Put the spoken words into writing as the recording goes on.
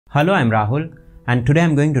Hello, I'm Rahul, and today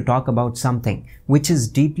I'm going to talk about something which is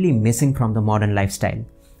deeply missing from the modern lifestyle: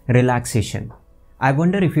 relaxation. I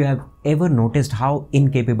wonder if you have ever noticed how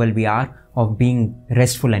incapable we are of being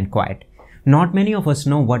restful and quiet. Not many of us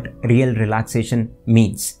know what real relaxation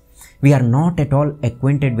means. We are not at all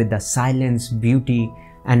acquainted with the silence, beauty,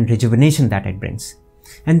 and rejuvenation that it brings.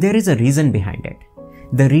 And there is a reason behind it.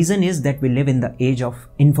 The reason is that we live in the age of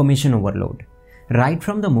information overload. Right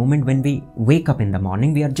from the moment when we wake up in the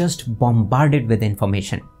morning, we are just bombarded with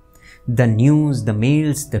information. The news, the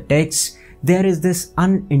mails, the texts, there is this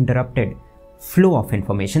uninterrupted flow of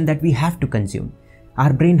information that we have to consume.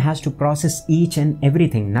 Our brain has to process each and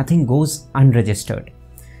everything. Nothing goes unregistered.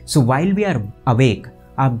 So while we are awake,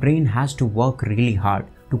 our brain has to work really hard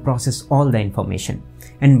to process all the information.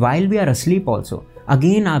 And while we are asleep also,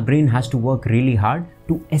 again our brain has to work really hard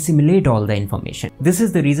to assimilate all the information. This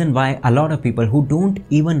is the reason why a lot of people who don't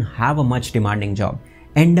even have a much demanding job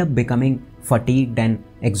end up becoming fatigued and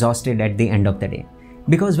exhausted at the end of the day.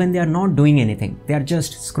 Because when they are not doing anything, they are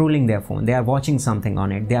just scrolling their phone, they are watching something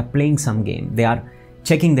on it, they are playing some game, they are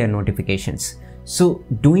checking their notifications. So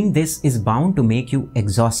doing this is bound to make you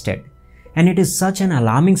exhausted. And it is such an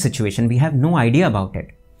alarming situation, we have no idea about it.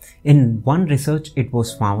 In one research, it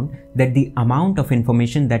was found that the amount of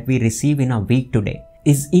information that we receive in a week today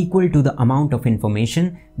is equal to the amount of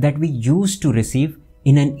information that we used to receive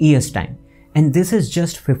in an year's time. And this is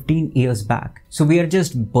just 15 years back. So we are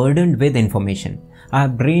just burdened with information. Our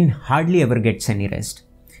brain hardly ever gets any rest.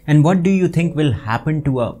 And what do you think will happen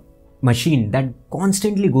to a machine that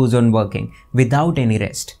constantly goes on working without any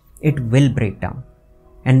rest? It will break down.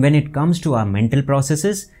 And when it comes to our mental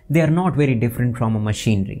processes, they are not very different from a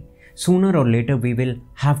machinery. Sooner or later, we will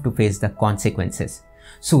have to face the consequences.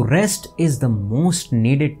 So rest is the most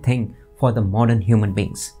needed thing for the modern human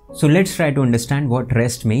beings. So let's try to understand what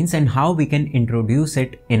rest means and how we can introduce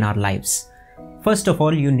it in our lives. First of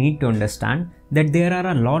all, you need to understand that there are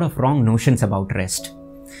a lot of wrong notions about rest.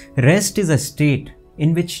 Rest is a state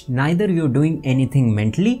in which neither you're doing anything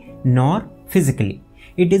mentally nor physically.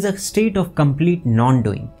 It is a state of complete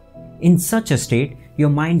non-doing. In such a state, your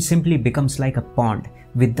mind simply becomes like a pond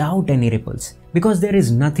without any ripples because there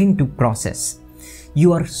is nothing to process.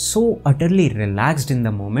 You are so utterly relaxed in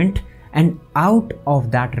the moment, and out of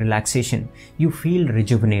that relaxation, you feel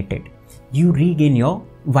rejuvenated. You regain your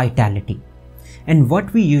vitality. And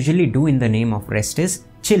what we usually do in the name of rest is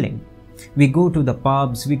chilling. We go to the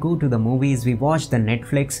pubs, we go to the movies, we watch the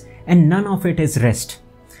Netflix, and none of it is rest.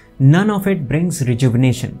 None of it brings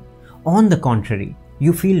rejuvenation. On the contrary,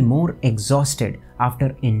 you feel more exhausted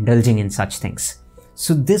after indulging in such things.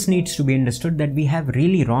 So this needs to be understood that we have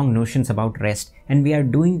really wrong notions about rest, and we are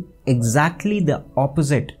doing exactly the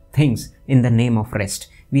opposite things in the name of rest.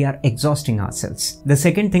 We are exhausting ourselves. The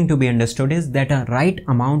second thing to be understood is that a right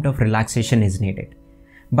amount of relaxation is needed.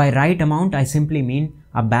 By right amount, I simply mean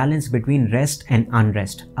a balance between rest and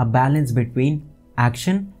unrest, a balance between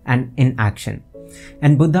action and inaction.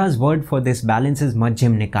 And Buddha's word for this balance is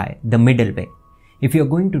Majjhim Nikaya, the middle way. If you're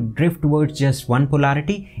going to drift towards just one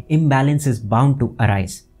polarity, imbalance is bound to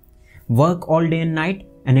arise. Work all day and night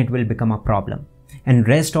and it will become a problem. And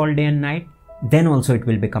rest all day and night, then also it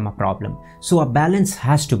will become a problem. So a balance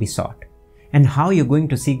has to be sought. And how you're going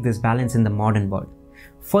to seek this balance in the modern world?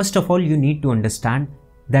 First of all, you need to understand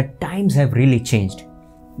that times have really changed.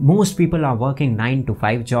 Most people are working 9 to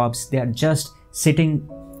 5 jobs. They are just sitting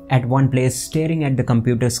at one place staring at the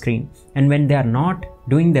computer screen, and when they are not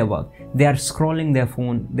doing their work, they are scrolling their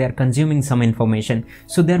phone, they are consuming some information,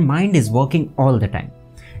 so their mind is working all the time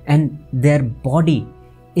and their body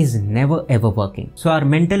is never ever working. So our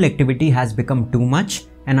mental activity has become too much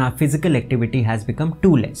and our physical activity has become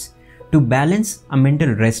too less. To balance, a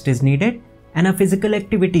mental rest is needed and a physical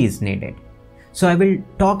activity is needed. So I will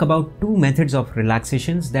talk about 2 methods of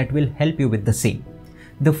relaxations that will help you with the same.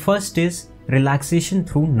 The first is relaxation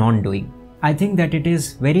through non-doing. I think that it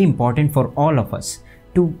is very important for all of us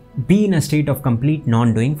to be in a state of complete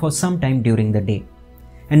non-doing for some time during the day.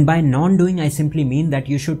 And by non-doing, I simply mean that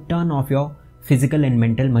you should turn off your physical and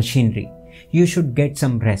mental machinery. You should get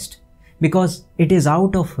some rest, because it is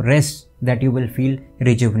out of rest that you will feel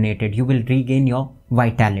rejuvenated. You will regain your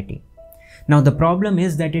vitality. Now the problem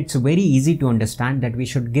is that it's very easy to understand that we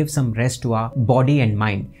should give some rest to our body and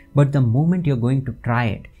mind, but the moment you're going to try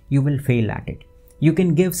it, you will fail at it. You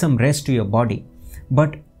can give some rest to your body,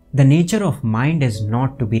 but the nature of mind is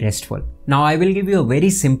not to be restful. Now I will give you a very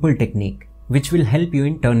simple technique which will help you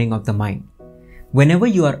in turning off the mind. Whenever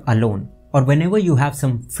you are alone or whenever you have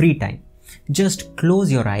some free time, just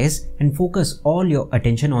close your eyes and focus all your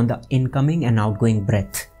attention on the incoming and outgoing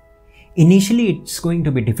breath. Initially it's going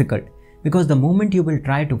to be difficult because the moment you will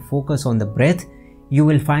try to focus on the breath, you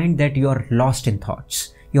will find that you are lost in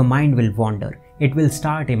thoughts. Your mind will wander. It will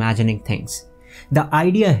start imagining things. The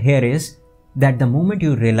idea here is that the moment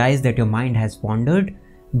you realize that your mind has wandered,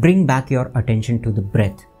 bring back your attention to the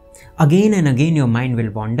breath. Again and again your mind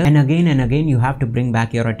will wander, and again you have to bring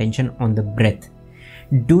back your attention on the breath.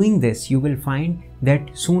 Doing this, you will find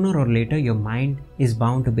that sooner or later your mind is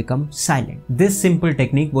bound to become silent. This simple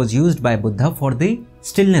technique was used by Buddha for the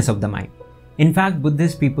stillness of the mind. In fact,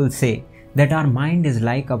 Buddhist people say that our mind is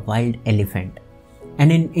like a wild elephant.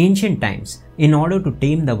 And in ancient times, in order to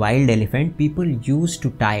tame the wild elephant, people used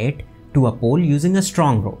to tie it to a pole using a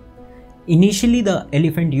strong rope. Initially, the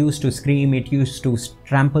elephant used to scream, it used to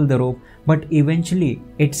trample the rope, but eventually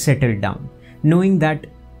it settled down, knowing that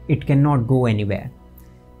it cannot go anywhere.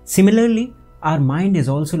 Similarly, our mind is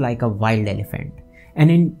also like a wild elephant.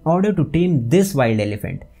 And in order to tame this wild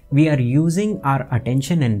elephant, we are using our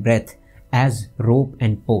attention and breath as rope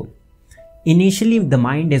and pole. Initially, the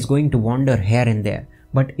mind is going to wander here and there,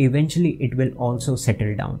 but eventually it will also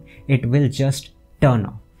settle down. It will just turn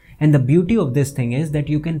off. And the beauty of this thing is that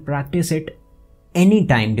you can practice it any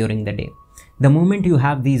time during the day. The moment you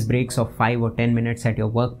have these breaks of 5 or 10 minutes at your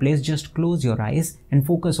workplace, just close your eyes and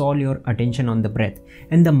focus all your attention on the breath.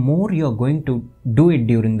 And the more you're going to do it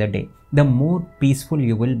during the day, the more peaceful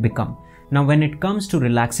you will become. Now, when it comes to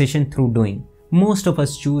relaxation through doing, most of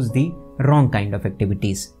us choose the wrong kind of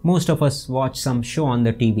activities. Most of us watch some show on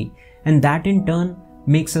the TV, and that in turn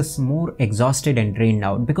makes us more exhausted and drained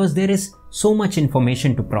out because there is so much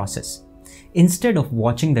information to process. Instead of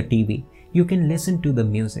watching the TV, you can listen to the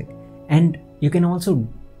music, and you can also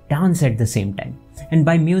dance at the same time. And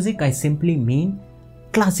by music, I simply mean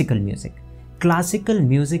classical music. Classical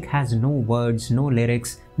music has no words, no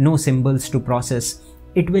lyrics, no symbols to process.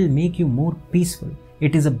 It will make you more peaceful.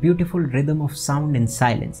 It is a beautiful rhythm of sound and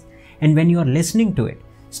silence. And when you are listening to it,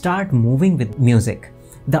 start moving with music.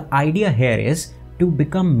 The idea here is to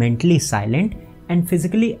become mentally silent and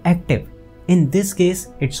physically active. In this case,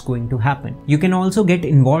 it's going to happen. You can also get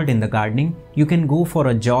involved in the gardening. You can go for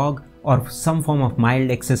a jog or some form of mild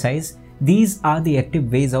exercise. These are the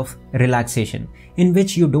active ways of relaxation in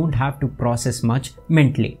which you don't have to process much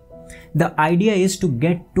mentally. The idea is to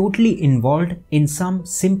get totally involved in some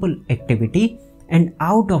simple activity, and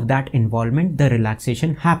out of that involvement, the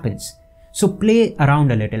relaxation happens. So play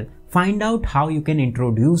around a little. Find out how you can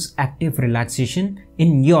introduce active relaxation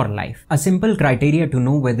in your life. A simple criteria to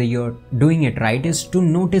know whether you're doing it right is to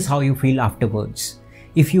notice how you feel afterwards.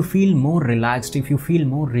 If you feel more relaxed, if you feel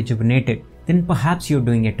more rejuvenated, then perhaps you're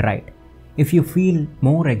doing it right. If you feel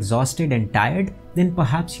more exhausted and tired, then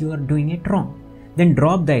perhaps you are doing it wrong. Then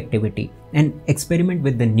drop the activity and experiment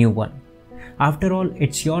with the new one. After all,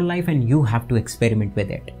 it's your life and you have to experiment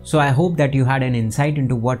with it. So I hope that you had an insight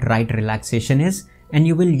into what right relaxation is, and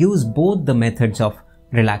you will use both the methods of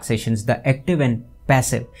relaxations, the active and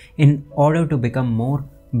passive, in order to become more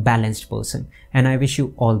balanced person. And I wish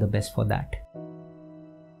you all the best for that.